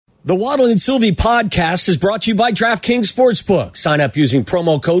The Waddle and Sylvie podcast is brought to you by DraftKings Sportsbook. Sign up using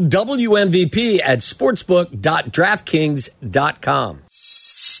promo code WMVP at sportsbook.draftkings.com.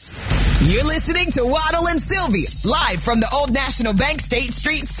 You're listening to Waddle and Sylvie, live from the Old National Bank State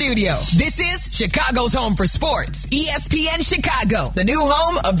Street studio. This is Chicago's home for sports. ESPN Chicago, the new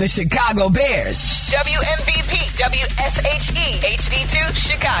home of the Chicago Bears. WMVP, WSHE, HD2,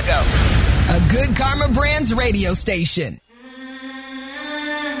 Chicago. A Good Karma Brands radio station.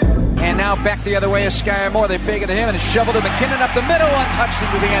 And now back the other way is Skyler Moore. They fake it to him and shovel to McKinnon up the middle, untouched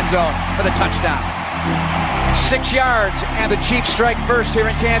into the end zone for the touchdown. 6 yards, and the Chiefs strike first here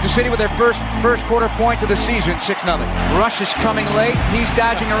in Kansas City with their first quarter points of the season, 6-0. Rush is coming late. He's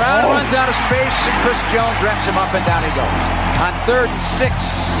dodging around, runs out of space, and Chris Jones wraps him up, and down he goes. On 3rd and 6,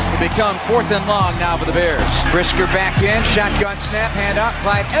 it becomes 4th and long now for the Bears. Brisker back in, shotgun snap, hand out.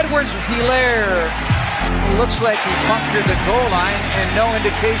 Clyde Edwards-Helaire. Looks like he punctured the goal line, and no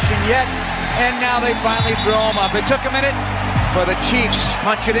indication yet. And now they finally throw him up. It took a minute for the Chiefs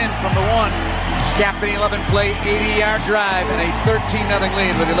punch it in from the one. Capping 11-play, 80-yard drive, and a 13-0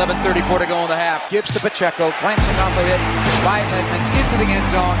 lead with 11:34 to go in the half. Gives to Pacheco, glancing off a hit by Edmonds into the end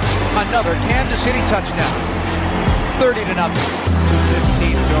zone. Another Kansas City touchdown. 30-0.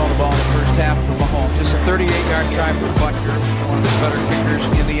 2:15 to go on the ball in the first half for Mahomes. Just a 38-yard try for Butker, one of the better kickers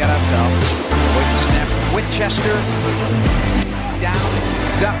in the NFL. Wait to snap Winchester. Down,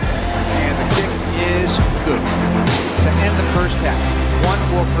 he's up, and the kick is good to end the first half. One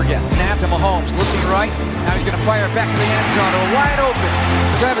will forget. Snap to Mahomes, looking right. Now he's going to fire back to the end zone. A wide open.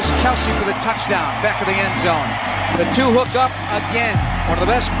 Travis Kelce for the touchdown. Back of the end zone. The two hook up again. One of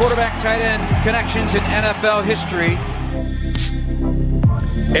the best quarterback-tight end connections in NFL history.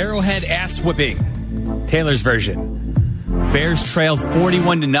 Arrowhead ass whipping. Taylor's version. Bears trailed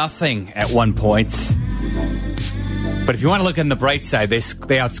 41-0 at one point. But if you want to look on the bright side, they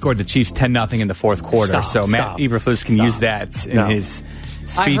outscored the Chiefs 10-0 in the fourth quarter. Matt Eberflus can use that in his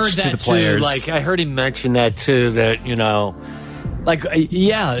speech to the players. I heard him mention that too. That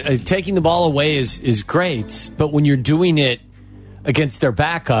taking the ball away is great, but when you're doing it against their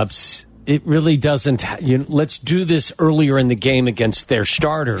backups, it really doesn't. Let's do this earlier in the game against their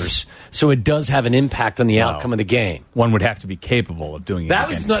starters, so it does have an impact on the outcome of the game. One would have to be capable of doing it.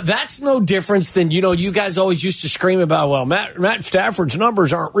 That's no difference than you guys always used to scream about. Well, Matt Stafford's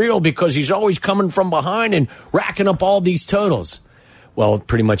numbers aren't real because he's always coming from behind and racking up all these totals. Well,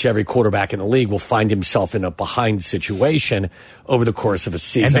 pretty much every quarterback in the league will find himself in a behind situation over the course of a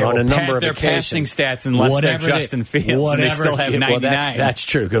season on a number of occasions. Their passing stats unless they're Justin Fields, and they still have 99. That's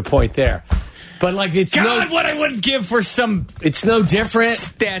true. Good point there. But what I wouldn't give for some. It's no different.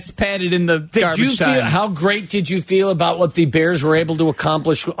 Stats padded in the garbage time. How great did you feel about what the Bears were able to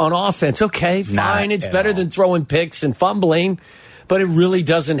accomplish on offense? Okay, fine. It's better than throwing picks and fumbling, but it really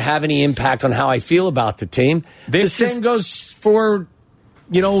doesn't have any impact on how I feel about the team. The same goes for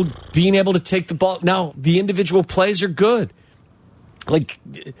being able to take the ball. Now, the individual plays are good. Like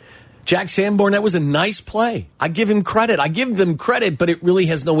Jack Sanborn, that was a nice play. I give him credit. I give them credit, but it really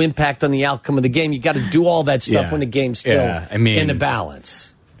has no impact on the outcome of the game. You got to do all that stuff when the game's still in the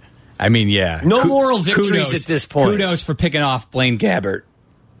balance. No moral victories at this point. Kudos for picking off Blaine Gabbert.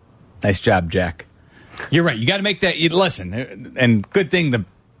 Nice job, Jack. You're right. You got to make that. Listen, and good thing the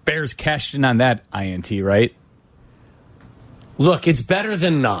Bears cashed in on that INT, right? Look, it's better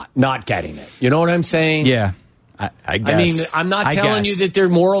than not getting it. You know what I'm saying? Yeah, I guess. I mean, I'm not telling you that they're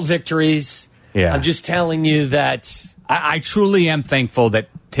moral victories. Yeah. I'm just telling you that I truly am thankful that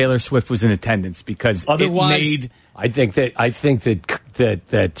Taylor Swift was in attendance because otherwise, I think that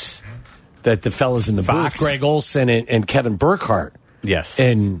the fellas in the booth, Greg Olson and Kevin Burkhardt, yes,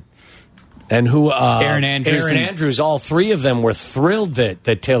 and who Aaron Andrews, all three of them were thrilled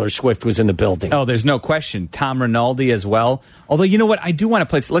that Taylor Swift was in the building. Oh, there's no question. Tom Rinaldi as well. Although, you know what? I do want to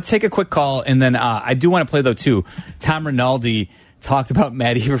play. Let's take a quick call, and then I do want to play, though, too. Tom Rinaldi talked about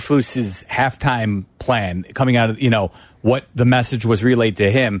Matt Eberflus's halftime plan coming out of, what the message was relayed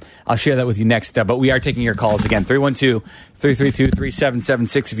to him. I'll share that with you next. But we are taking your calls again.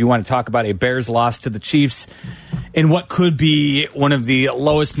 312-332-3776 if you want to talk about a Bears loss to the Chiefs in what could be one of the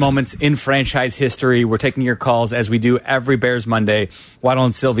lowest moments in franchise history. We're taking your calls as we do every Bears Monday. Waddle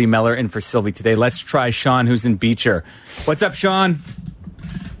and Sylvie Meller in for Sylvie today. Let's try Sean, who's in Beecher. What's up, Sean?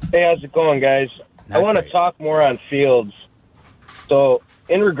 Hey, how's it going, guys? I want to talk more on Fields. So,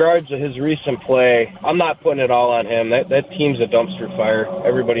 in regards to his recent play, I'm not putting it all on him. That team's a dumpster fire.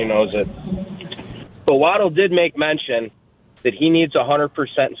 Everybody knows it. But Waddle did make mention that he needs 100%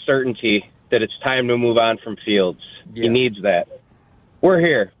 certainty that it's time to move on from Fields. Yeah. He needs that. We're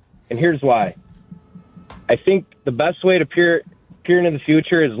here, and here's why. I think the best way to peering into the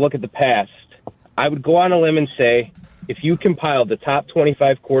future is look at the past. I would go on a limb and say, if you compiled the top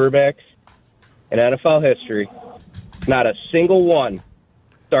 25 quarterbacks in NFL history, not a single one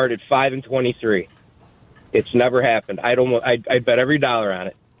started 5-23. It's never happened. I'd bet every dollar on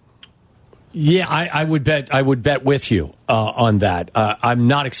it. Yeah, I would bet with you on that. I'm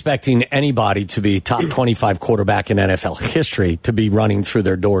not expecting anybody to be top 25 quarterback in NFL history to be running through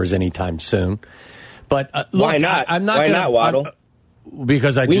their doors anytime soon. But look, why not? I'm not why gonna, not, Waddle?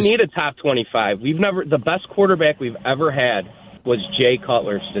 Because we need a top 25. The best quarterback we've ever had was Jay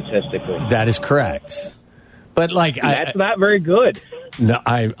Cutler statistically. That is correct. But that's not very good. No,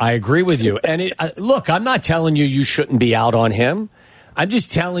 I agree with you. And look, I'm not telling you shouldn't be out on him. I'm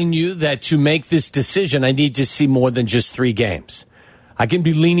just telling you that to make this decision, I need to see more than just 3 games. I can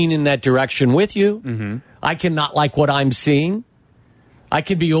be leaning in that direction with you. Mm-hmm. I cannot like what I'm seeing. I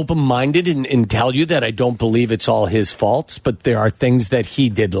can be open-minded and tell you that I don't believe it's all his faults, but there are things that he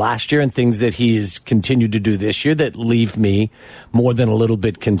did last year and things that he has continued to do this year that leave me more than a little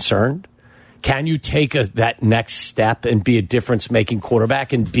bit concerned. Can you take that next step and be a difference-making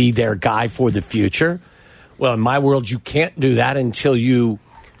quarterback and be their guy for the future? Well, in my world, you can't do that until you've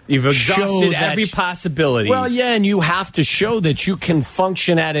exhausted every possibility. Well, yeah, and you have to show that you can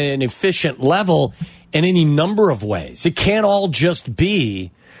function at an efficient level in any number of ways. It can't all just be,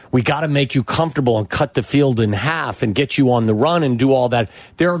 we got to make you comfortable and cut the field in half and get you on the run and do all that.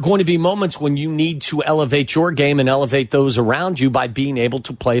 There are going to be moments when you need to elevate your game and elevate those around you by being able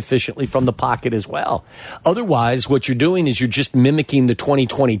to play efficiently from the pocket as well. Otherwise, what you're doing is you're just mimicking the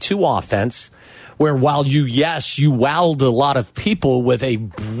 2022 offense, where while you wowed a lot of people with a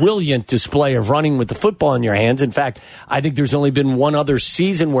brilliant display of running with the football in your hands. In fact, I think there's only been one other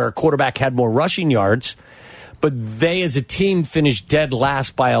season where a quarterback had more rushing yards, but they as a team finished dead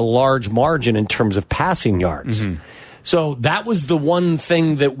last by a large margin in terms of passing yards. Mm-hmm. So that was the one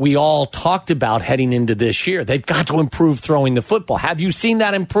thing that we all talked about heading into this year. They've got to improve throwing the football. Have you seen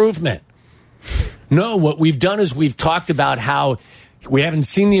that improvement? No, what we've done is we've talked about how we haven't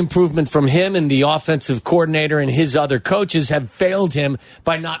seen the improvement from him, and the offensive coordinator and his other coaches have failed him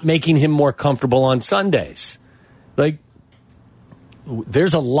by not making him more comfortable on Sundays.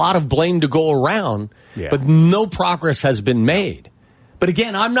 There's a lot of blame to go around, but no progress has been made. But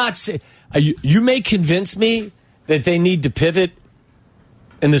again, I'm not saying you may convince me that they need to pivot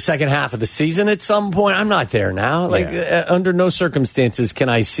in the second half of the season at some point. I'm not there now. Under no circumstances can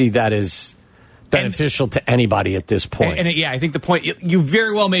I see that as beneficial to anybody at this point. And I think the point, you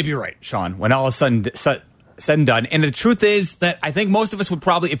very well may be right, Sean, when all is said and done. And the truth is that I think most of us would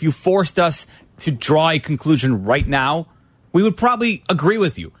probably, if you forced us to draw a conclusion right now, we would probably agree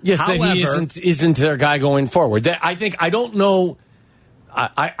with you. Yes, however, that he isn't their guy going forward. I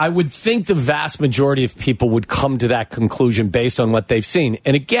would think the vast majority of people would come to that conclusion based on what they've seen.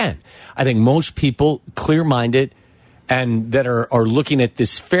 And again, I think most people, clear-minded, and that are looking at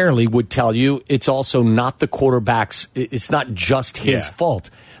this fairly would tell you it's also not the quarterback's, it's not just his fault.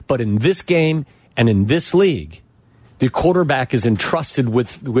 But in this game and in this league, the quarterback is entrusted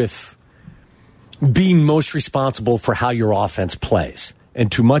with being most responsible for how your offense plays. And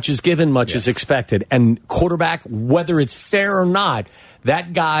too much is given, much is expected. And quarterback, whether it's fair or not,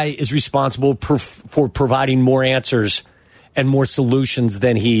 that guy is responsible for providing more answers and more solutions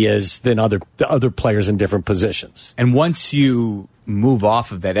than he is than other players in different positions. And once you move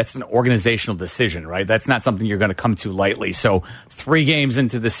off of that, that's an organizational decision, right? That's not something you're going to come to lightly. So 3 games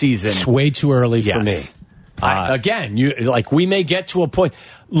into the season, it's way too early for me. Again, we may get to a point.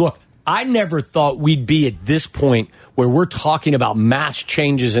 Look, I never thought we'd be at this point where we're talking about mass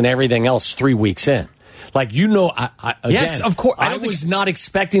changes and everything else 3 weeks in. Yes, of course. I was not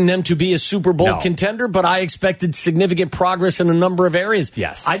expecting them to be a Super Bowl contender, but I expected significant progress in a number of areas.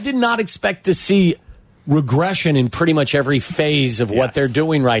 Yes. I did not expect to see regression in pretty much every phase of what they're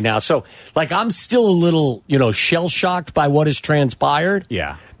doing right now. So, I'm still a little, shell-shocked by what has transpired.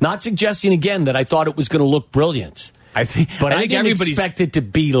 Yeah. Not suggesting, again, that I thought it was going to look brilliant. I think didn't expect it to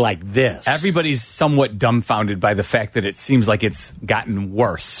be like this. Everybody's somewhat dumbfounded by the fact that it seems like it's gotten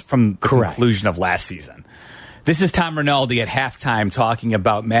worse from the conclusion of last season. This is Tom Rinaldi at halftime talking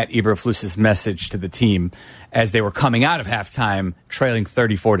about Matt Eberflus's message to the team as they were coming out of halftime trailing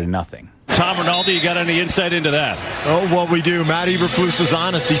 34-0. Tom Rinaldi, you got any insight into that? Oh, well, we do. Matt Eberflus was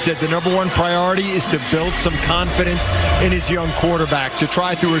honest. He said the number one priority is to build some confidence in his young quarterback, to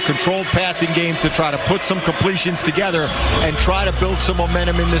try through a controlled passing game, to try to put some completions together and try to build some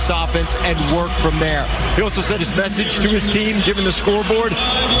momentum in this offense and work from there. He also said his message to his team, given the scoreboard,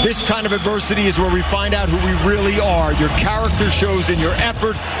 this kind of adversity is where we find out who we really are. Your character shows in your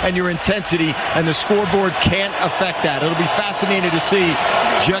effort and your intensity, and the scoreboard can't affect that. It'll be fascinating to see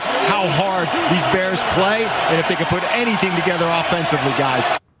just how hard these Bears play and if they can put anything together offensively,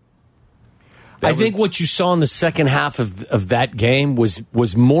 guys. I think what you saw in the second half of that game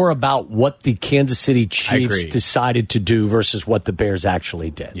was more about what the Kansas City Chiefs decided to do versus what the Bears actually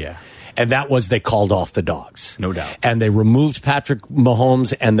did. Yeah. And that was they called off the dogs. No doubt. And they removed Patrick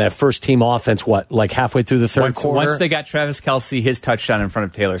Mahomes and that first team offense, like halfway through the third quarter? Once they got Travis Kelce, his touchdown in front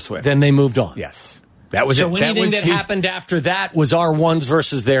of Taylor Swift. Then they moved on. Yes. That was so anything that happened after that was our ones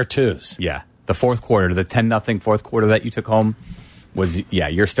versus their twos. Yeah. The fourth quarter, the 10-0 fourth quarter that you took home was,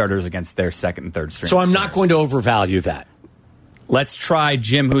 your starters against their second and third string. So I'm not going to overvalue that. Let's try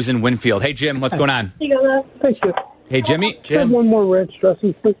Jim, who's in Winfield. Hey, Jim, what's going on? Thank you. Hey, Jimmy. Jim. One more ranch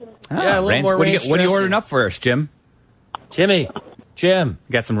dressing, please. Yeah, a little more ranch dressing. What are you ordering up for us, Jim? Jim. You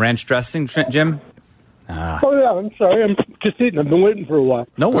got some ranch dressing, Jim? Oh, yeah, I'm sorry. I'm just eating. I've been waiting for a while.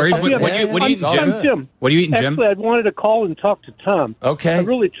 No worries. What are you eating, Jim? I'm Jim. What are you eating, Jim? Actually, I wanted to call and talk to Tom. Okay. I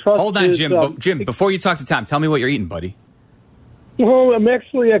really trust Hold on, his, Jim. Jim, before you talk to Tom, tell me what you're eting, buddy. Well, I'm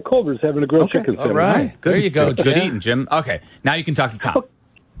actually at Culver's having a grilled chicken sandwich. All right. Good. There you go, Good eating, Jim. Okay. Now you can talk to Tom.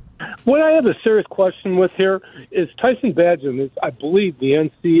 What I have a serious question with here is Tyson Bagent is, I believe, the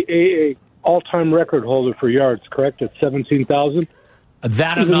NCAA all-time record holder for yards, correct, at 17,000?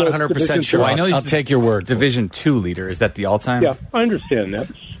 That I'm not 100% sure. I know I'll take your word. Division II leader. Is that the all-time? Yeah, I understand that.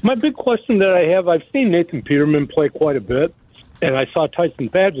 My big question that I have, I've seen Nathan Peterman play quite a bit, and I saw Tyson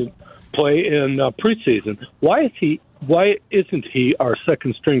Bagent play in preseason. Why isn't he our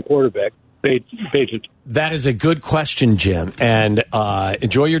second-string quarterback, Bagent? That is a good question, Jim, and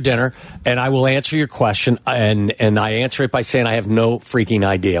enjoy your dinner, and I will answer your question, and I answer it by saying I have no freaking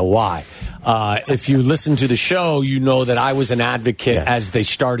idea why. If you listen to the show, you know that I was an advocate as they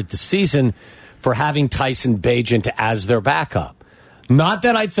started the season for having Tyson Bagent as their backup. Not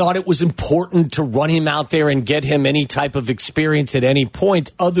that I thought it was important to run him out there and get him any type of experience at any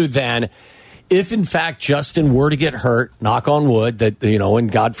point other than if, in fact, Justin were to get hurt, knock on wood, that,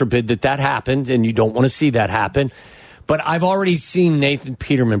 and God forbid that happened, and you don't want to see that happen. But I've already seen Nathan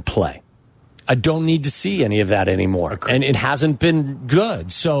Peterman play. I don't need to see any of that anymore. And it hasn't been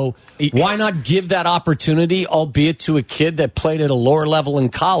good. So why not give that opportunity, albeit to a kid that played at a lower level in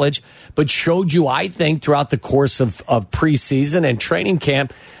college, but showed you, I think, throughout the course of preseason and training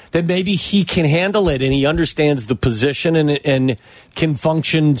camp, that maybe he can handle it and he understands the position and can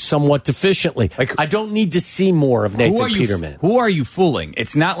function somewhat efficiently. I don't need to see more of Nathan Peterman. Who are you fooling?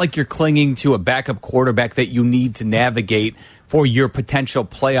 It's not like you're clinging to a backup quarterback that you need to navigate for your potential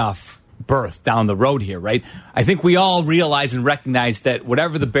playoff berth down the road here, right? I think we all realize and recognize that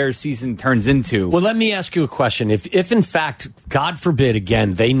whatever the Bears season turns into. Well, let me ask you a question. If in fact, God forbid,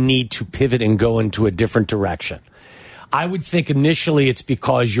 again, they need to pivot and go into a different direction, I would think initially it's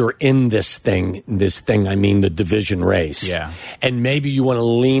because you're in this thing, I mean the division race. Yeah. And maybe you want to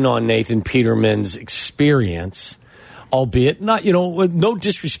lean on Nathan Peterman's experience, albeit not, no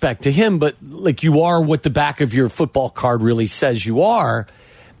disrespect to him, but like you are what the back of your football card really says you are.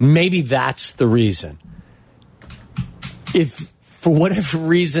 Maybe that's the reason. If for whatever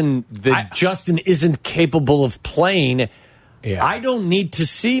reason Justin isn't capable of playing, I don't need to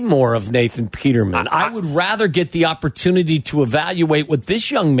see more of Nathan Peterman. I would rather get the opportunity to evaluate what this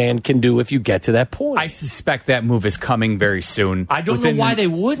young man can do if you get to that point. I suspect that move is coming very soon. I don't know why they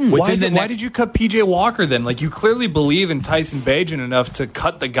wouldn't. Why did you cut P.J. Walker then? Like, you clearly believe in Tyson Bagent enough to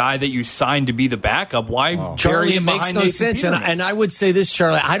cut the guy that you signed to be the backup. Why, Charlie? It makes no sense. And I would say this,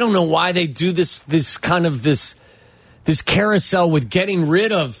 Charlie. I don't know why they do this kind of this carousel with getting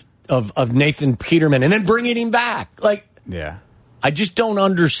rid of Nathan Peterman and then bringing him back. Yeah. I just don't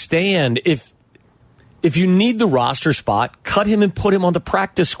understand. If you need the roster spot, cut him and put him on the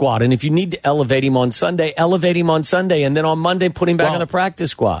practice squad. And if you need to elevate him on Sunday, elevate him on Sunday. And then on Monday, put him back on the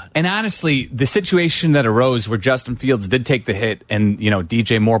practice squad. And honestly, the situation that arose where Justin Fields did take the hit and,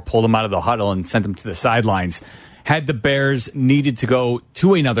 DJ Moore pulled him out of the huddle and sent him to the sidelines. Had the Bears needed to go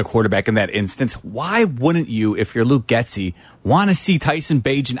to another quarterback in that instance, why wouldn't you, if you're Luke Getsy, want to see Tyson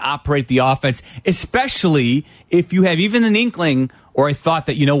Bagent operate the offense, especially if you have even an inkling or a thought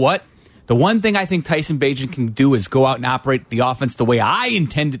that, The one thing I think Tyson Bagent can do is go out and operate the offense the way I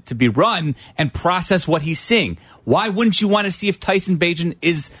intend it to be run and process what he's seeing. Why wouldn't you want to see if Tyson Bagent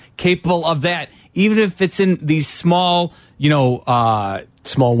is capable of that, even if it's in these small,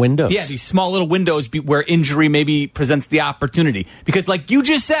 small windows? Yeah, these small little windows where injury maybe presents the opportunity. Because like you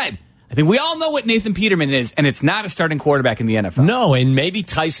just said, I think we all know what Nathan Peterman is, and it's not a starting quarterback in the NFL. No, and maybe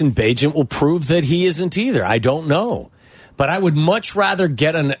Tyson Bagent will prove that he isn't either. I don't know. But I would much rather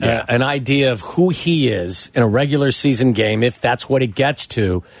get an idea of who he is in a regular season game, if that's what it gets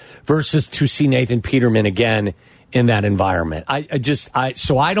to, versus to see Nathan Peterman again in that environment.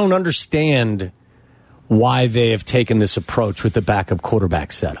 So I don't understand why they have taken this approach with the backup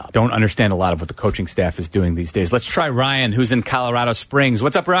quarterback setup. Don't understand a lot of what the coaching staff is doing these days. Let's try Ryan, who's in Colorado Springs.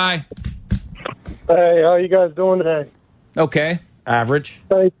 What's up, Ryan? Hey, how you guys doing today? Okay. Average?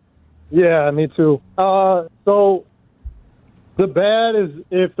 Yeah, me too. So the bad is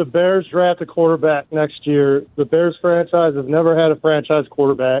if the Bears draft a quarterback next year, the Bears franchise has never had a franchise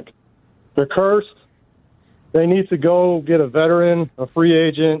quarterback. They're cursed. They need to go get a veteran, a free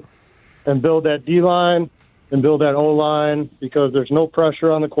agent, and build that D-line and build that O-line, because there's no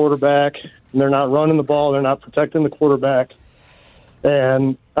pressure on the quarterback, and they're not running the ball. They're not protecting the quarterback.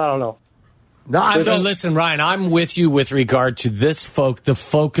 And I don't know. No, listen, Ryan, I'm with you with regard to this. The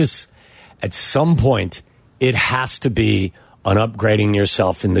focus at some point, it has to be on upgrading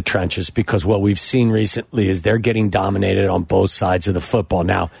yourself in the trenches, because what we've seen recently is they're getting dominated on both sides of the football.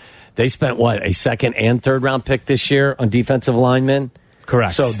 Now, they spent, a second and third round pick this year on defensive linemen?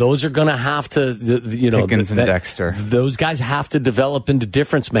 Correct. So those are going to have to, Pickens and Dexter. Those guys have to develop into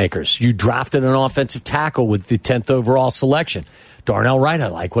difference makers. You drafted an offensive tackle with the 10th overall selection. Darnell Wright, I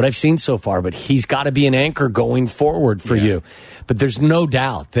like what I've seen so far, but he's got to be an anchor going forward for you. But there's no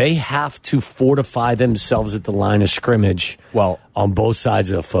doubt they have to fortify themselves at the line of scrimmage on both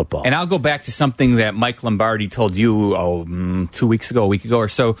sides of the football. And I'll go back to something that Mike Lombardi told you 2 weeks ago, a week ago or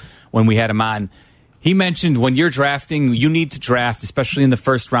so, when we had him on. He mentioned when you're drafting, you need to draft, especially in the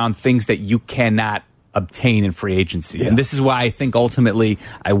first round, things that you cannot obtain in free agency. Yeah. And this is why I think ultimately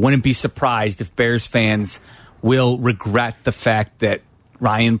I wouldn't be surprised if Bears fans will regret the fact that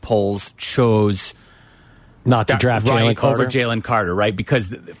Ryan Poles chose not to draft Jalen Carter over Jalen Carter, right?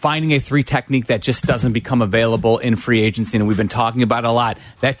 Because finding a 3 technique that just doesn't become available in free agency, and we've been talking about it a lot,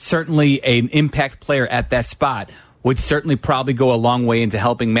 that's certainly an impact player at that spot, would certainly probably go a long way into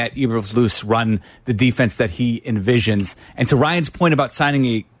helping Matt Eberflus run the defense that he envisions. And to Ryan's point about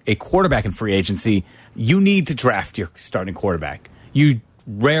signing a quarterback in free agency, you need to draft your starting quarterback. You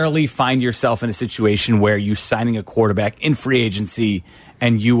rarely find yourself in a situation where you're signing a quarterback in free agency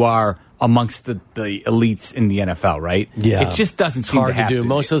and you are amongst the elites in the NFL, right? Yeah. It just doesn't seem hard to happen. do.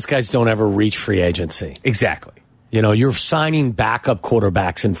 Most of those guys don't ever reach free agency. Exactly. You're signing backup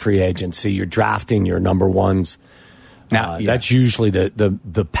quarterbacks in free agency. You're drafting your number ones. That's usually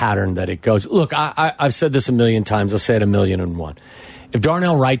the pattern that it goes. Look, I've said this a million times. I'll say it 1,000,001. If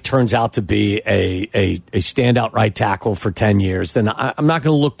Darnell Wright turns out to be a standout right tackle for 10 years, then I'm not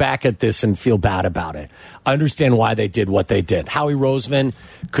going to look back at this and feel bad about it. I understand why they did what they did. Howie Roseman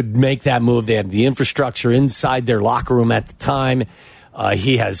could make that move. They had the infrastructure inside their locker room at the time.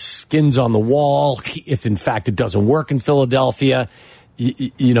 He has skins on the wall. If, in fact, it doesn't work in Philadelphia,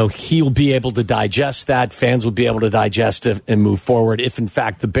 he'll be able to digest that. Fans will be able to digest it and move forward. If, in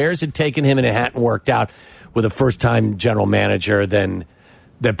fact, the Bears had taken him and it hadn't worked out with a first-time general manager, then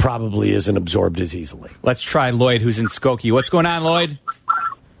that probably isn't absorbed as easily. Let's try Lloyd, who's in Skokie. What's going on, Lloyd?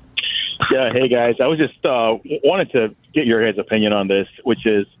 Yeah, hey, guys. I was just wanted to get your guys' opinion on this, which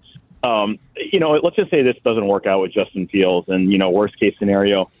is, let's just say this doesn't work out with Justin Fields and, worst-case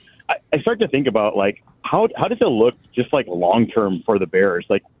scenario. I start to think about, how does it look just, long-term for the Bears?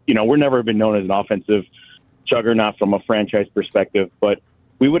 We've never been known as an offensive juggernaut from a franchise perspective, but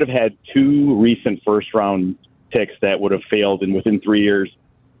we would have had 2 recent first-round picks that would have failed within 3 years.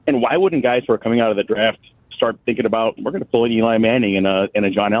 And why wouldn't guys who are coming out of the draft start thinking about, we're going to pull an Eli Manning and a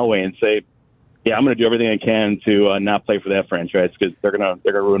John Elway and say, yeah, I'm going to do everything I can to not play for that franchise because they're going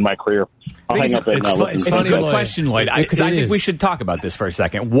to ruin my career. I'll hang up and it's a good question, Lloyd, because I think we should talk about this for a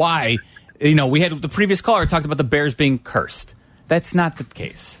second. Why? We had the previous caller talked about the Bears being cursed. That's not the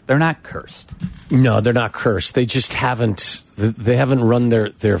case. They're not cursed. No, they're not cursed. They just haven't. They haven't run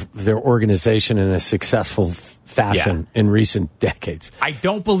their organization in a successful fashion in recent decades. I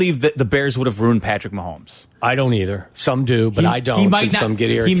don't believe that the Bears would have ruined Patrick Mahomes. I don't either. Some do, but I don't. Some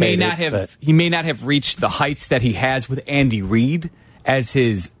get irritated. He may not have reached the heights that he has with Andy Reid as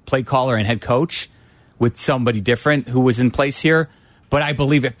his play caller and head coach with somebody different who was in place here. But I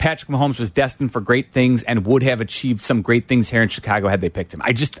believe if Patrick Mahomes was destined for great things and would have achieved some great things here in Chicago had they picked him.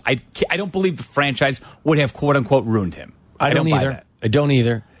 I don't believe the franchise would have, quote unquote, ruined him. I don't either. I don't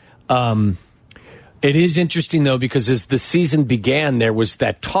either. It is interesting, though, because as the season began, there was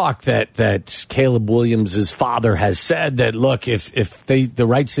that talk that Caleb Williams' father has said that, look, if the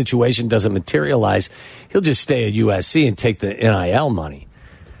right situation doesn't materialize, he'll just stay at USC and take the NIL money.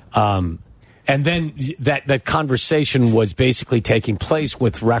 And then that conversation was basically taking place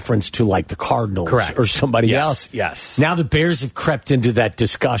with reference to, like, the Cardinals or somebody else. Yes. Now the Bears have crept into that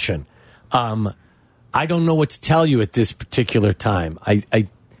discussion. I don't know what to tell you at this particular time.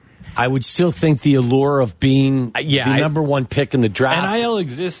 I would still think the allure of being the number one pick in the draft. NIL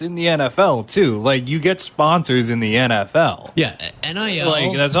exists in the NFL, too. Like, you get sponsors in the NFL. Yeah, NIL.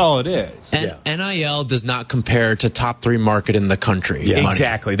 Like, that's all it is. NIL does not compare to top 3 market in the country. Yeah.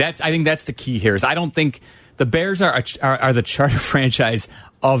 Exactly. I think that's the key here. Is I don't think the Bears are the charter franchise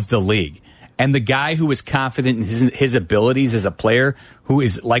of the league. And the guy who is confident in his abilities as a player, who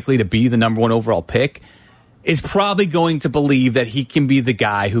is likely to be the number 1 overall pick, is probably going to believe that he can be the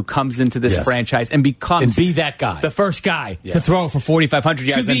guy who comes into this franchise and becomes and be that guy, the first guy to throw for 4,500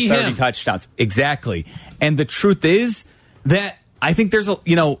 yards and 30 touchdowns. Exactly. And the truth is that I think there's a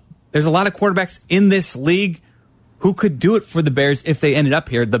lot of quarterbacks in this league who could do it for the Bears if they ended up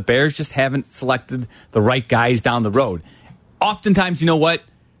here. The Bears just haven't selected the right guys down the road. Oftentimes, you know what?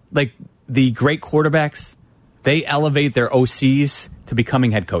 Like the great quarterbacks, they elevate their OCs to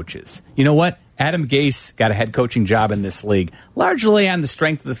becoming head coaches. You know what? Adam Gase got a head coaching job in this league, largely on the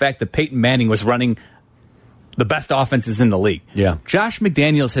strength of the fact that Peyton Manning was running the best offenses in the league. Yeah. Josh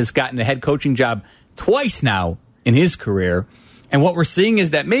McDaniels has gotten a head coaching job twice now in his career. And what we're seeing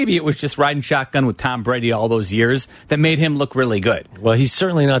is that maybe it was just riding shotgun with Tom Brady all those years that made him look really good. Well, he's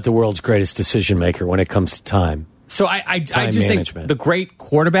certainly not the world's greatest decision maker when it comes to time. So I just think the great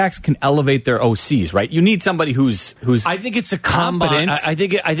quarterbacks can elevate their OCs, right? You need somebody who's I think it's a competent. I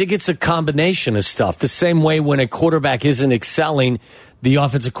think it's a combination of stuff. The same way when a quarterback isn't excelling, the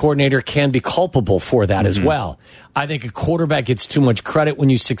offensive coordinator can be culpable for that as well. I think a quarterback gets too much credit when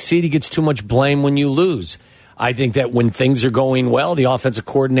you succeed. He gets too much blame when you lose. I think that when things are going well, the offensive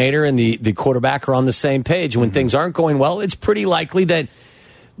coordinator and the quarterback are on the same page. When things aren't going well, it's pretty likely that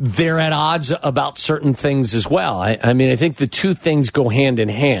they're at odds about certain things as well. I mean, I think the two things go hand in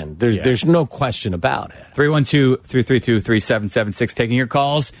hand. There's no question about it. 312-332-3776, taking your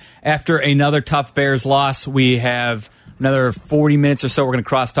calls. After another tough Bears loss, we have another 40 minutes or so. We're going to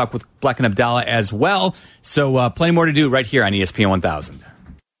crosstalk with Bleck and Abdalla as well. So plenty more to do right here on ESPN 1000.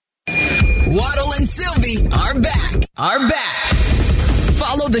 Waddle and Sylvie are back.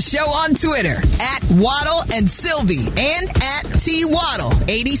 Follow the show on Twitter at Waddle and Sylvie and at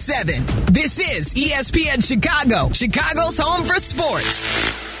TWaddle87. This is ESPN Chicago, Chicago's home for sports.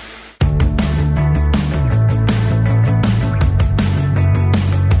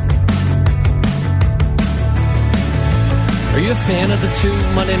 Are you a fan of the 2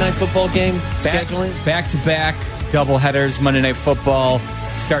 Monday Night Football game scheduling? Back-to-back doubleheaders. Monday Night Football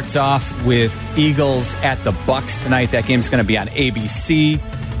starts off with Eagles at the Bucks tonight. That game's going to be on ABC.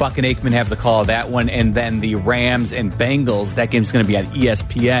 Buck and Aikman have the call of that one. And then the Rams and Bengals, that game's going to be on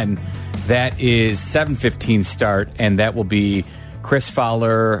ESPN. That is 7:15 start, and that will be Chris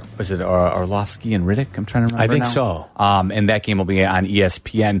Fowler, was it Orlovsky and Riddick? I'm trying to remember I think now. so. And that game will be on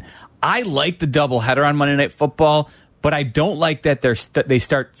ESPN. I like the doubleheader on Monday Night Football, but I don't like that they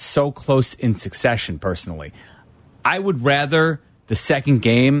start so close in succession, personally. I would rather the second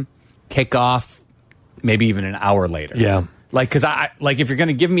game kick off maybe even an hour later. Yeah. Because if you're going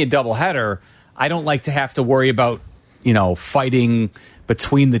to give me a doubleheader, I don't like to have to worry about, fighting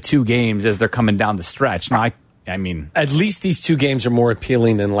between the two games as they're coming down the stretch. Now, I mean, at least these two games are more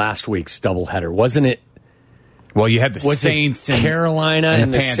appealing than last week's doubleheader, wasn't it? Well, you had the Saints and Carolina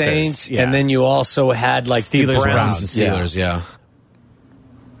and the Panthers, Saints, and then you also had Steelers, the Browns and Steelers. Yeah.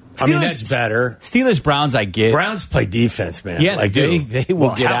 I mean, that's better. Steelers, Browns, I get. Browns play defense, man. Yeah, they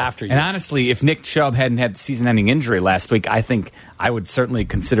will get after you. And honestly, if Nick Chubb hadn't had the season-ending injury last week, I think I would certainly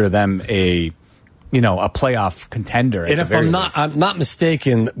consider them a playoff contender. And if I'm not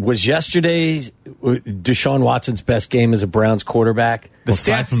mistaken, was yesterday's Deshaun Watson's best game as a Browns quarterback? The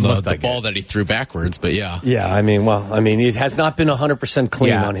stats from the ball that he threw backwards, but yeah. Yeah, it has not been 100%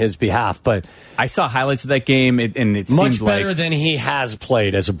 clean on his behalf, but I saw highlights of that game, and it much seemed better than he has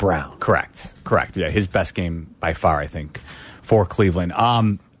played as a Brown. Correct. Yeah, his best game by far, I think, for Cleveland.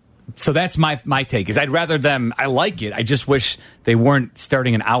 So that's my take. Is I'd rather them. I like it. I just wish they weren't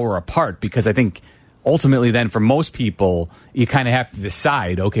starting an hour apart, because I think ultimately, then for most people, you kind of have to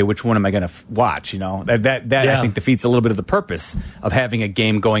decide, okay, which one am I going to watch? That I think defeats a little bit of the purpose of having a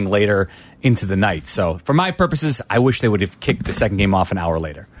game going later into the night. So for my purposes, I wish they would have kicked the second game off an hour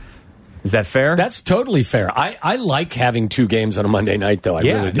later. Is that fair? That's totally fair. I like having 2 games on a Monday night, though. I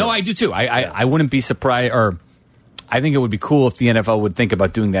really do. No, I do too. I wouldn't be surprised, or I think it would be cool if the NFL would think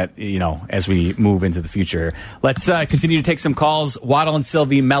about doing that, as we move into the future. Let's continue to take some calls. Waddle and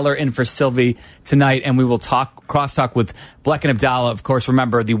Sylvie, Meller in for Sylvie tonight, and we will crosstalk with Bleck and Abdalla. Of course,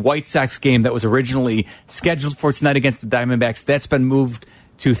 remember, the White Sox game that was originally scheduled for tonight against the Diamondbacks, that's been moved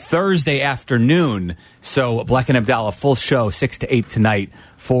to Thursday afternoon. So Bleck and Abdalla, full show, 6 to 8 tonight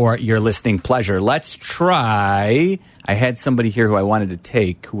for your listening pleasure. Let's try. I had somebody here who I wanted to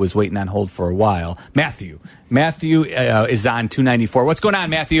take who was waiting on hold for a while. Matthew is on 294. What's going on,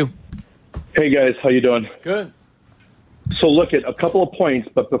 Matthew? Hey, guys. How you doing? Good. So look at a couple of points,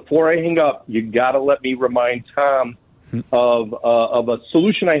 but before I hang up, you got to let me remind Tom of a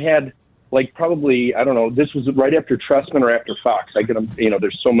solution I had. Like probably, I don't know. This was right after Trestman or after Fox. I get them.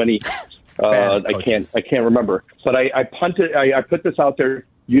 There's so many. I can't remember. But I punted. I put this out there.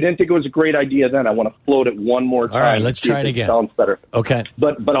 You didn't think it was a great idea then. I want to float it one more time. All right, let's try it again. Sounds better. Okay.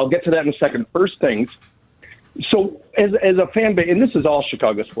 But I'll get to that in a second. First things. So as a fan base, and this is all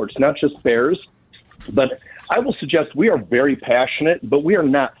Chicago sports, not just Bears, but I will suggest we are very passionate, but we are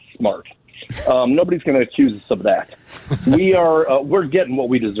not smart. Nobody's going to accuse us of that. We're getting what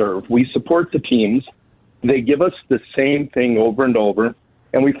we deserve. We support the teams. They give us the same thing over and over,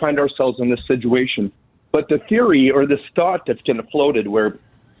 and we find ourselves in this situation. But the theory or this thought that's getting floated where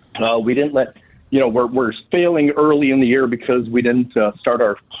we didn't let, we're failing early in the year because we didn't start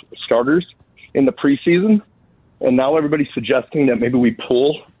our starters in the preseason, and now everybody's suggesting that maybe we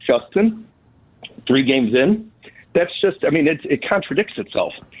pull Justin 3 games in. That's just, it contradicts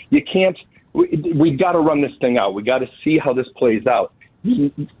itself. You can't. We've got to run this thing out. We got to see how this plays out.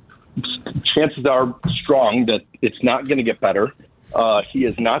 Chances are strong that it's not going to get better. He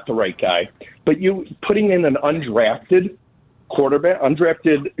is not the right guy. But you putting in an undrafted quarterback,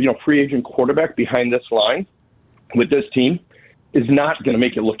 free agent quarterback behind this line with this team is not going to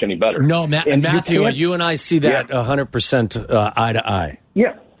make it look any better. No, Matthew, you and I see that 100% eye to eye.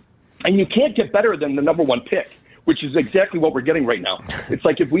 Yeah, and you can't get better than the number 1 pick, which is exactly what we're getting right now. It's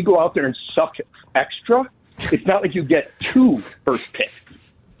like if we go out there and suck extra, it's not like you get 2 first picks.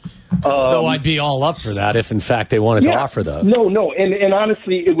 Though I'd be all up for that if, in fact, they wanted to offer that. No, and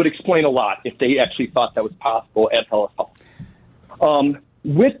honestly, it would explain a lot if they actually thought that was possible at LSL.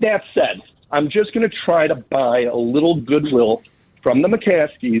 With that said, I'm just going to try to buy a little goodwill from the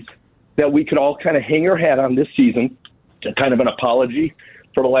McCaskies that we could all kind of hang our hat on this season, kind of an apology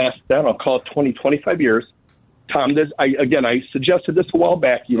for the last, I'll call it 20, 25 years. Tom, I suggested this a while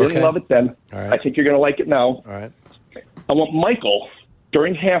back. You didn't love it then. Right. I think you're going to like it now. All right. I want Michael,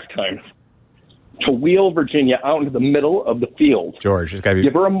 during halftime, to wheel Virginia out into the middle of the field. George, it's got to be.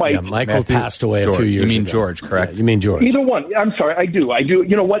 Give her a mic. Yeah, Michael passed away George. a few years ago. You mean George, correct? Yeah, you mean George. Either one. I'm sorry, I do.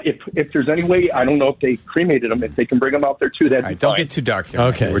 You know what? If there's any way, I don't know if they cremated him, if they can bring him out there too, that'd be don't fine. get too dark here.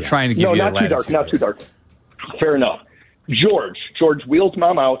 Okay. We're trying to give you not too dark. Not too dark. Fair enough. George wheels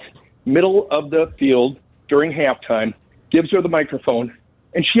Mom out, middle of the field during halftime, gives her the microphone,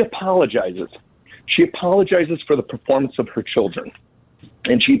 and she apologizes. She apologizes for the performance of her children.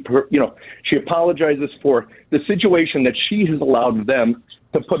 And she apologizes for the situation that she has allowed them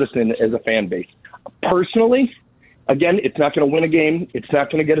to put us in as a fan base. Personally, again, it's not going to win a game. It's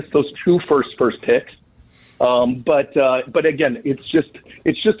not going to get us those 2 first picks. But again, it's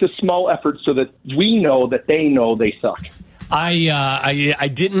just a small effort so that we know that they suck.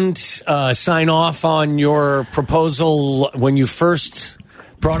 I didn't sign off on your proposal when you first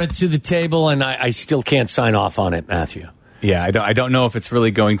brought it to the table, and I still can't sign off on it, Matthew. Yeah, I don't know if it's really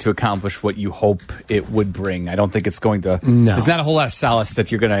going to accomplish what you hope it would bring. I don't think it's going to. No. There's not a whole lot of solace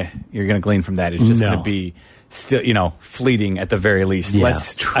that you're gonna glean from that. It's just going to be still, fleeting at the very least. Yeah.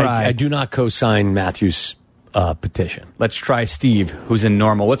 Let's try. I do not co-sign Matthew's petition. Let's try Steve, who's in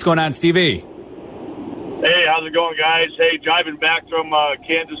Normal. What's going on, Stevie? Hey, how's it going, guys? Hey, driving back from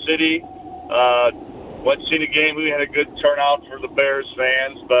Kansas City. Went to see the game. We had a good turnout for the Bears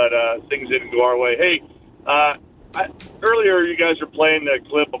fans, but things didn't go our way. Hey, earlier you guys were playing the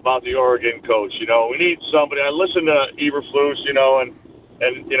clip about the Oregon coach. We need somebody. I listened to Eberflus,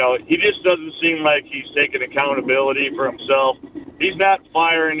 and he just doesn't seem like he's taking accountability for himself. He's not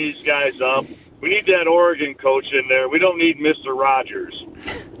firing these guys up. We need that Oregon coach in there. We don't need Mr. Rogers.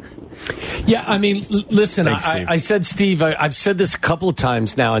 Yeah, I mean, listen, Thanks, Steve. I said, Steve, I've said this a couple of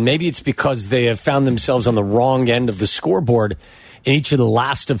times now, and maybe it's because they have found themselves on the wrong end of the scoreboard in each of the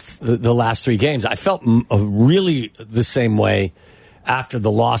last 3 games. I felt really the same way after the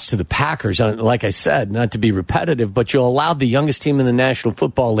loss to the Packers. Like I said, not to be repetitive, but you allowed the youngest team in the National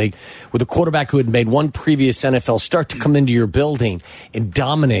Football League with a quarterback who had made one previous NFL start to come into your building and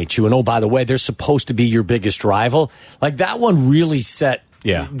dominate you. And, oh, by the way, they're supposed to be your biggest rival. Like, that one really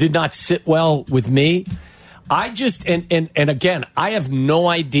did not sit well with me. I just, and again, I have no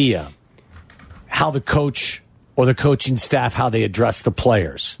idea how the coach or the coaching staff, how they address the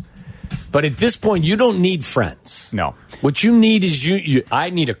players. But at this point, you don't need friends. No. What you need is I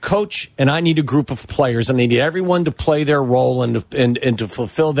need a coach and I need a group of players, and I need everyone to play their role and to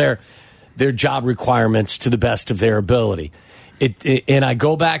fulfill their job requirements to the best of their ability. And I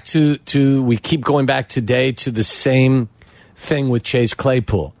go back to we keep going back today to the same thing with Chase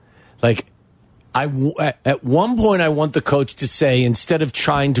Claypool. Like, at one point I want the coach to say, instead of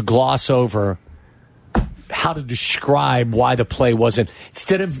trying to gloss over how to describe why the play wasn't,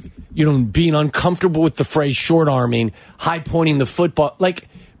 instead of being uncomfortable with the phrase short arming, high pointing the football, like,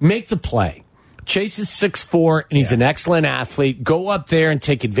 make the play. Chase is 6'4", and he's an excellent athlete. Go up there and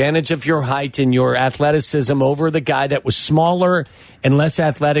take advantage of your height and your athleticism over the guy that was smaller and less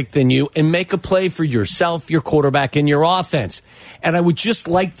athletic than you, and make a play for yourself, your quarterback, and your offense. And I would just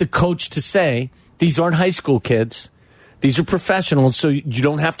like the coach to say, these aren't high school kids. These are professionals, so you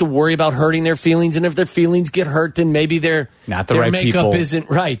don't have to worry about hurting their feelings. And if their feelings get hurt, then maybe their right makeup isn't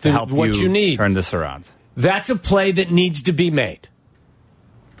right. To help what you need. Turn this around. That's a play that needs to be made.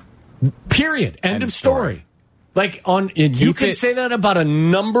 Period. End of story. Like, you can say that about a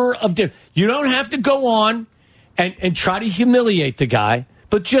number of different. You don't have to go on and try to humiliate the guy,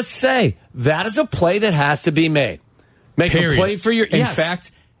 but just say that is a play that has to be made. Make a play for your.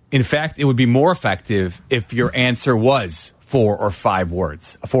 In fact, it would be more effective if your answer was 4 or 5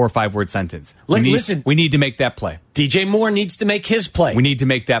 words, a 4 or 5 word sentence. We need to make that play. DJ Moore needs to make his play. We need to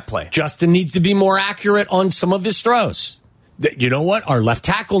make that play. Justin needs to be more accurate on some of his throws. You know what? Our left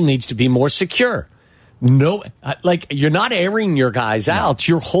tackle needs to be more secure. No, like, you're not airing your guys out.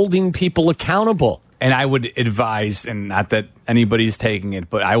 You're holding people accountable. And I would advise, and not that anybody's taking it,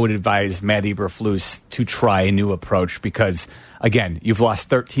 but I would advise Matt Eberflus to try a new approach because, again, you've lost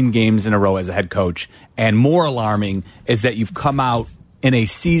 13 games in a row as a head coach. And more alarming is that you've come out in a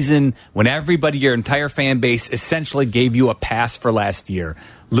season when everybody, your entire fan base, essentially gave you a pass for last year,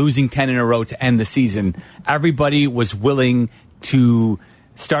 losing 10 in a row to end the season. Everybody was willing to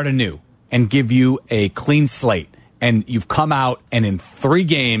start anew and give you a clean slate. And you've come out, and in 3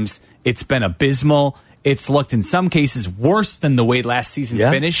 games, it's been abysmal. It's looked in some cases worse than the way last season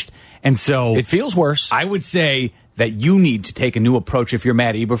finished. And so it feels worse. I would say that you need to take a new approach if you're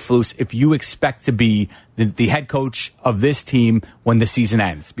Matt Eberflus, if you expect to be the head coach of this team when the season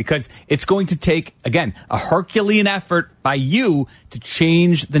ends. Because it's going to take, again, a Herculean effort by you to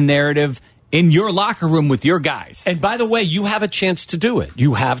change the narrative in your locker room with your guys. And by the way, you have a chance to do it.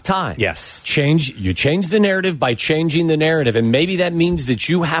 You have time. Yes. You change the narrative by changing the narrative. And maybe that means that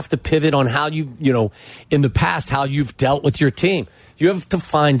you have to pivot on how in the past, how you've dealt with your team. You have to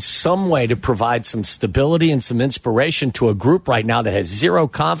find some way to provide some stability and some inspiration to a group right now that has zero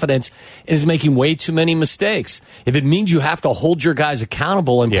confidence and is making way too many mistakes. If it means you have to hold your guys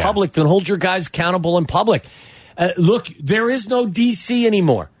accountable in public, then hold your guys accountable in public. Look, there is no DC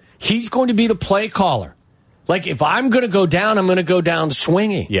anymore. He's going to be the play caller. Like, if I'm going to go down, I'm going to go down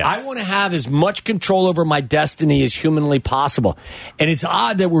swinging. Yes. I want to have as much control over my destiny as humanly possible. And it's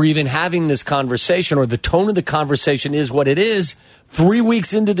odd that we're even having this conversation, or the tone of the conversation is what it is 3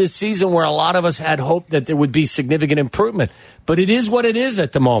 weeks into this season, where a lot of us had hoped that there would be significant improvement. But it is what it is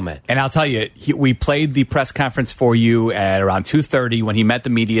at the moment. And I'll tell you, we played the press conference for you at around 2:30 when he met the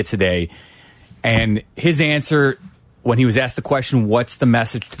media today. And his answer, when he was asked the question, what's the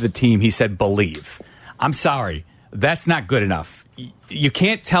message to the team? He said, believe. I'm sorry. That's not good enough. You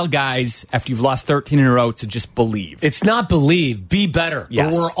can't tell guys after you've lost 13 in a row to just believe. It's not believe. Be better.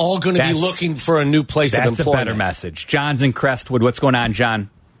 Yes. Or we're all going to be looking for a new place of employment. That's a better message. John's in Crestwood. What's going on, John?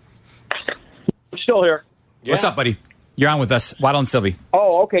 Still here. What's up, buddy? You're on with us. Waddle and Sylvie.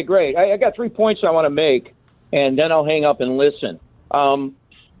 Oh, okay, great. I got 3 points I want to make, and then I'll hang up and listen.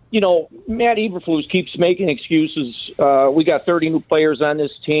 Matt Eberflus keeps making excuses. We got 30 new players on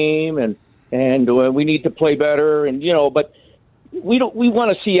this team, and we need to play better. And but we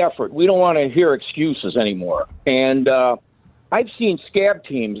want to see effort. We don't want to hear excuses anymore. And I've seen scab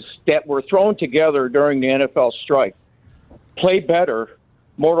teams that were thrown together during the NFL strike play better,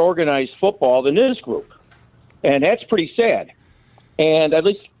 more organized football than this group, and that's pretty sad. And at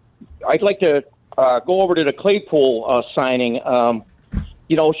least I'd like to go over to the Claypool signing.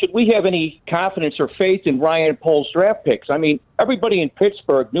 Should we have any confidence or faith in Ryan Pohl's draft picks? I mean, everybody in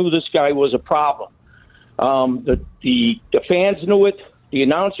Pittsburgh knew this guy was a problem. The fans knew it. The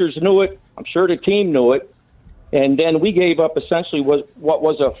announcers knew it. I'm sure the team knew it. And then we gave up essentially what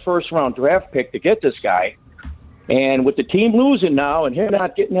was a first-round draft pick to get this guy. And with the team losing now and him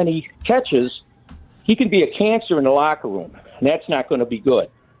not getting any catches, he can be a cancer in the locker room, and that's not going to be good.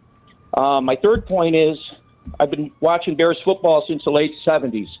 My third point is I've been watching Bears football since the late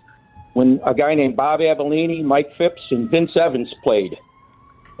 70s when a guy named Bob Avellini, Mike Phipps, and Vince Evans played.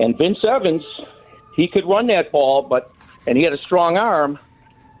 And Vince Evans, he could run that ball, and he had a strong arm,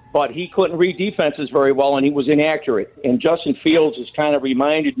 but he couldn't read defenses very well, and he was inaccurate. And Justin Fields has kind of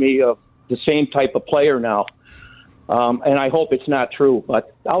reminded me of the same type of player now. And I hope it's not true,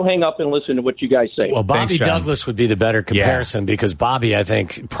 but I'll hang up and listen to what you guys say. Well, Bobby Douglas would be the better comparison because Bobby, I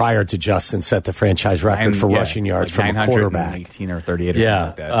think, prior to Justin, set the franchise record for rushing yards from a quarterback. 19 or 38 or something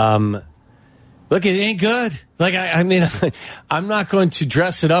like that. Look, it ain't good. Like, I mean, I'm not going to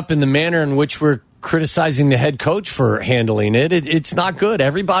dress it up in the manner in which we're criticizing the head coach for handling it. It's not good.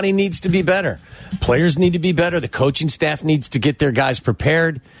 Everybody needs to be better. Players need to be better. The coaching staff needs to get their guys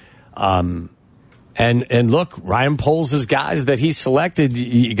prepared. And look, Ryan Pohl's guys that he selected,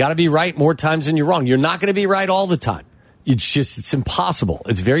 you got to be right more times than you're wrong. You're not going to be right all the time. It's impossible.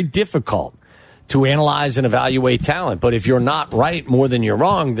 It's very difficult to analyze and evaluate talent. But if you're not right more than you're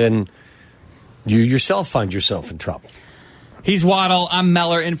wrong, then you yourself find yourself in trouble. He's Waddle. I'm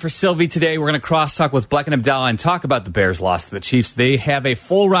Meller in for Sylvie today. We're going to crosstalk with Bleck and Abdalla and talk about the Bears' loss to the Chiefs. They have a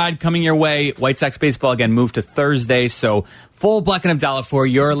full ride coming your way. White Sox baseball again moved to Thursday, so full Bleck and Abdalla for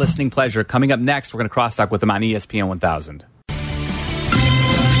your listening pleasure. Coming up next, we're going to crosstalk with them on ESPN 1000.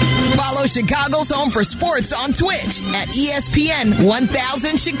 Follow Chicago's Home for Sports on Twitch at ESPN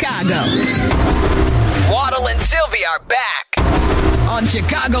 1000 Chicago. Waddle and Sylvie are back on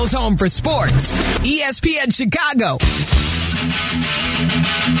Chicago's Home for Sports, ESPN Chicago.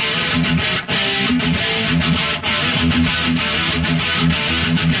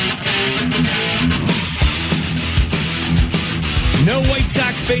 No White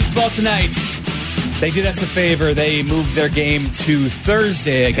Sox baseball tonight. They did us a favor. They moved their game to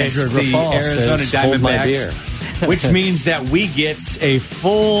Thursday against the Arizona Diamondbacks, which means that we get a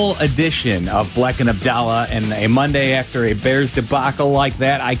full edition of Bleck and Abdalla, and a Monday after a Bears debacle like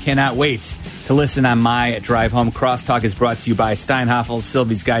that, I cannot wait to listen on my drive home. Crosstalk is brought to you by Steinhoffel,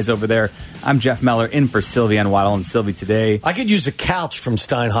 Sylvie's guys over there. I'm Jeff Meller in for Sylvie on Waddle and Sylvie today. I could use a couch from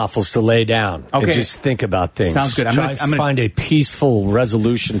Steinhoffel's to lay down and just think about things. Sounds good. I'm going to find a peaceful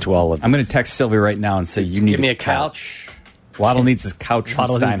resolution to all of it. I'm going to text Sylvie right now and say, you need give me a couch. Waddle needs his couch from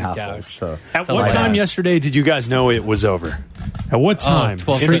Steinhoffel's. At what time yesterday did you guys know it was over? At what time?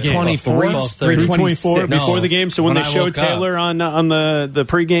 3:24 before the game. So when they showed Taylor on the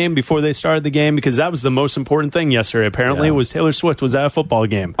pregame before they started the game, because that was the most important thing yesterday. Apparently, it was Taylor Swift was at a football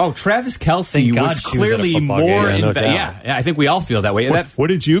game. Oh, Travis Kelce was clearly more invested. Yeah, I think we all feel that way.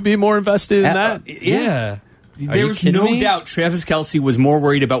 Wouldn't you be more invested in that? Yeah. There was no doubt Travis Kelce was more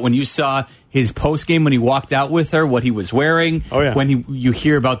worried about when you saw his postgame when he walked out with her, what he was wearing, when you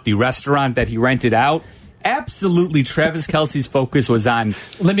hear about the restaurant that he rented out. Absolutely, Travis Kelce's focus was on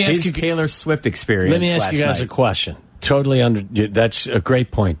his Taylor Swift experience. Let me ask you guys a question. That's a great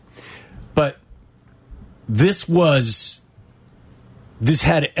point. But this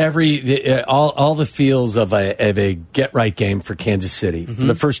had all the feels of a get-right game for Kansas City. Mm-hmm. For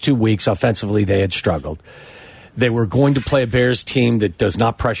the first 2 weeks, offensively, they had struggled. They were going to play a Bears team that does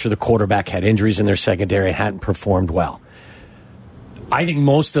not pressure the quarterback, had injuries in their secondary, and hadn't performed well. I think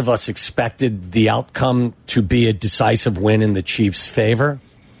most of us expected the outcome to be a decisive win in the Chiefs' favor.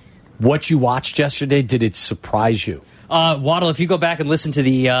 What you watched yesterday, did it surprise you? Waddle, if you go back and listen to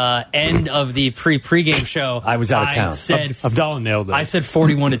the end of the pregame show, I was out of town. Abdalla nailed it. I said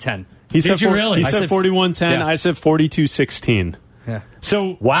 41-10. He said 41-10. Yeah. I said 42-16. Yeah.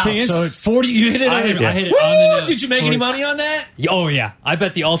 So So 40. You hit it. I hit it on the nose. Did you make any money on that? Oh yeah, I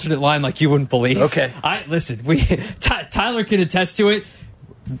bet the alternate line like you wouldn't believe. Okay. Listen. Tyler can attest to it.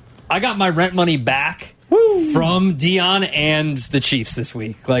 I got my rent money back from Dion and the Chiefs this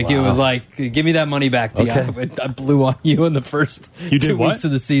week. It was like, give me that money back, Dion. Okay. I blew on you in the first 2 weeks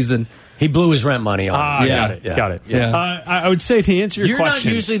of the season. He blew his rent money on. Got it. Yeah. I would say to answer your question,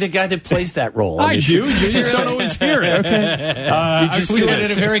 you're not usually the guy that plays that role. I do. You just don't always hear it. Okay. You just do it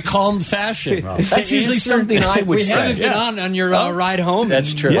in a very calm fashion. That's usually something I would say. We haven't been on your ride home.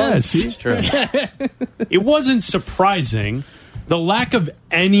 That's true. Yes, it's true. It wasn't surprising The lack of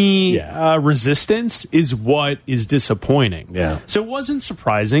any resistance is what is disappointing. Yeah. So it wasn't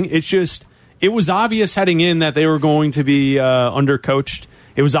surprising. It was obvious heading in that they were going to be undercoached.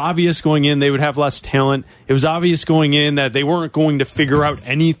 It was obvious going in they would have less talent. It was obvious going in that they weren't going to figure out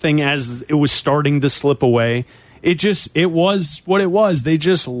anything as it was starting to slip away. It was what it was. They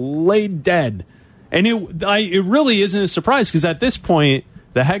just laid dead. And it really isn't a surprise because at this point,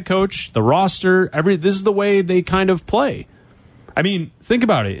 the head coach, the roster, this is the way they kind of play. I mean, think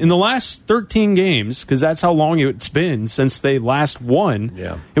about it. In the last 13 games, because that's how long it's been since they last won,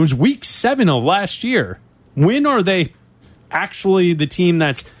 it was week 7 of last year. When are they actually the team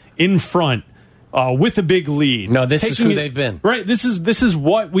that's in front with a big lead? No, this is who they've been. Right. This is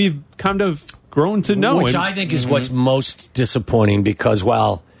what we've kind of grown to know. Which I think is what's most disappointing because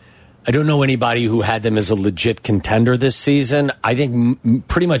while I don't know anybody who had them as a legit contender this season, I think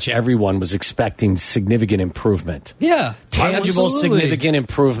pretty much everyone was expecting significant improvement. Yeah. Tangible, significant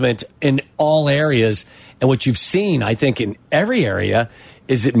improvement in all areas. And what you've seen, I think, in every area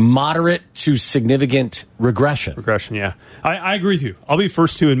is it moderate to significant regression. Regression, yeah. I agree with you. I'll be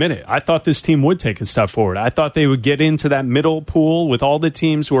first to admit it. I thought this team would take a step forward. I thought they would get into that middle pool with all the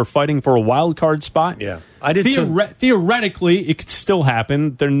teams who are fighting for a wild card spot. Yeah, I did too. Theoretically, it could still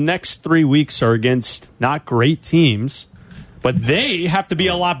happen. Their next 3 weeks are against not great teams, but they have to be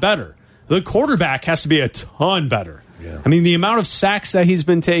a lot better. The quarterback has to be a ton better. Yeah. I mean, the amount of sacks that he's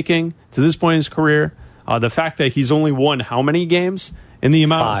been taking to this point in his career, the fact that he's only won how many games? In the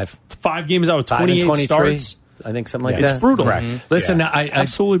amount 5 games out of 28 starts. I think something like that. It's brutal. Listen,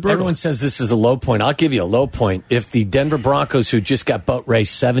 absolutely brutal. Everyone says this is a low point. I'll give you a low point. If the Denver Broncos, who just got boat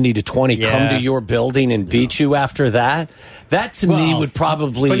raced 70-20, come to your building and beat you after that to me would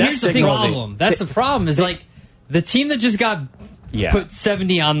probably. But here's the problem. That's the problem. Is like the team that just got put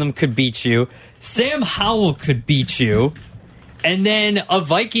 70 on them could beat you. Sam Howell could beat you, and then a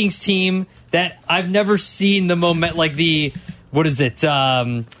Vikings team that I've never seen the moment like the. What is it?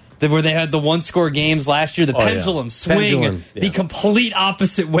 Where they had the one-score games last year, the pendulum swing the complete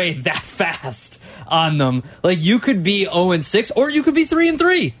opposite way that fast on them. Like you could be 0-6, or you could be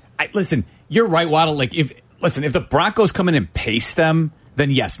 3-3. Listen, you're right, Waddle. Like if the Broncos come in and pace them,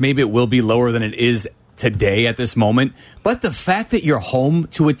 then yes, maybe it will be lower than it is today at this moment. But the fact that you're home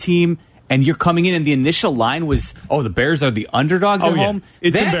to a team. And you're coming in, and the initial line was, the Bears are the underdogs at home.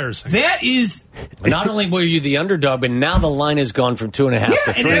 It's embarrassing. That is... Not only were you the underdog, but now the line has gone from 2.5 to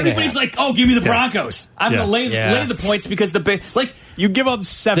 3.5. And everybody's like, give me the Broncos. I'm going to lay the points because the Bears... Like, you give up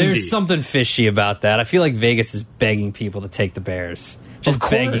 70. There's something fishy about that. I feel like Vegas is begging people to take the Bears. Just of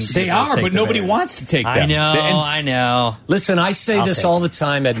course. They are, but nobody wants to take them. I know. Listen, I say this all the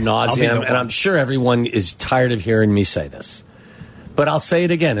time ad nauseum, and I'm sure everyone is tired of hearing me say this. But I'll say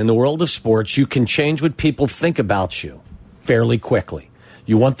it again. In the world of sports, you can change what people think about you fairly quickly.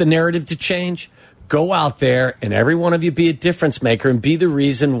 You want the narrative to change? Go out there and every one of you be a difference maker and be the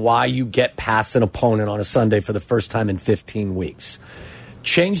reason why you get past an opponent on a Sunday for the first time in 15 weeks.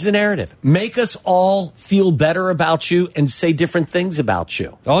 Change the narrative. Make us all feel better about you and say different things about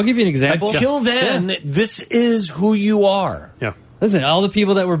you. I'll give you an example. Until then, this is who you are. Yeah. Listen, all the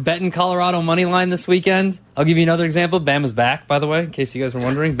people that were betting Colorado money line this weekend, I'll give you another example. Bama's back, by the way, in case you guys were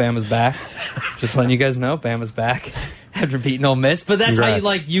wondering. Bama's back. Just letting you guys know, Bama's back after beating Ole Miss. But that's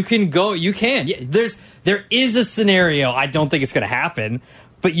how you can go. You can. Yeah, there is a scenario. I don't think it's going to happen.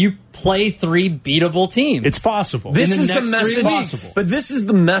 But you play 3 beatable teams. It's possible. This is the message. But this is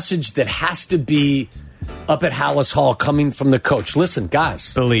the message that has to be up at Hallis Hall coming from the coach. Listen,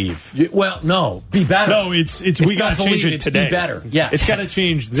 guys. Believe. Be better. No, it's we got to change it today. Be better. Yes. It's got to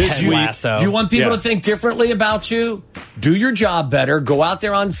change this week. You want people to think differently about you? Do your job better. Go out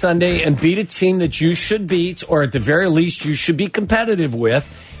there on Sunday and beat a team that you should beat, or at the very least you should be competitive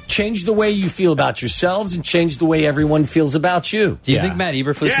with. Change the way you feel about yourselves and change the way everyone feels about you. Do you think Matt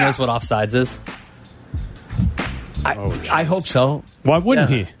Eberflus knows what offsides is? I hope so. Why wouldn't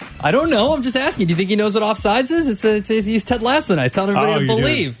he? I don't know. I'm just asking. Do you think he knows what offsides is? He's Ted Lasso now. He's telling everybody to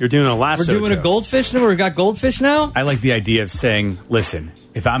believe. You're doing a lasso. We're doing a goldfish now. We've got goldfish now. I like the idea of saying, listen,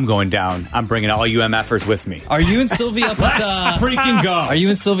 if I'm going down, I'm bringing all you MFers with me. Are you and Sylvie up at freaking go? Are you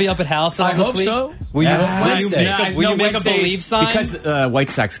and Sylvie up at House this week? I hope so. Will you make a believe sign? Because White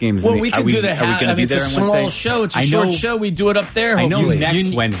Sox game is we can do that. Are we going to be there on Wednesday? It's a small show. It's a short show. We do it up there. I know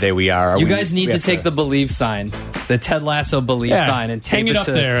next Wednesday we are. You guys need to take the believe sign, the Ted Lasso believe sign, and hang it up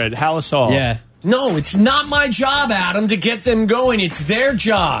there at Hallis Hall. Yeah. No, it's not my job, Adam, to get them going. It's their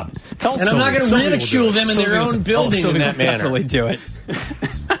job. And I'm not going to ridicule them in their own building in that manner. Definitely do it.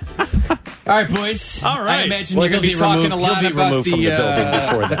 All right, boys. All right. I imagine you're going to be talking a lot about from the building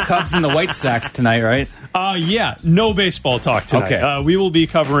before the Cubs and the White Sox tonight, right? Yeah, no baseball talk tonight. Okay. We will be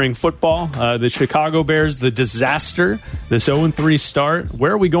covering football, the Chicago Bears, the disaster, this 0-3 start.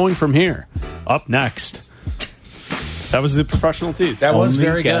 Where are we going from here? Up next. That was the professional tease. That was Only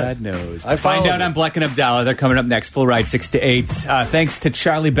very God good. knows. I Find out followed on Bleck and Abdalla. They're coming up next. Full ride 6 to 8. Thanks to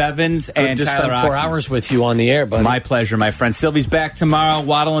Charlie Bevins and just Tyler spent 4 Ocken. hours with you on the air, buddy. My pleasure, my friend. Sylvie's back tomorrow.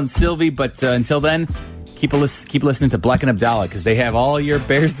 Waddle and Sylvie. But until then, keep listening to Bleck and Abdalla because they have all your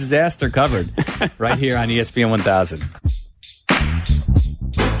Bears disaster covered right here on ESPN 1000.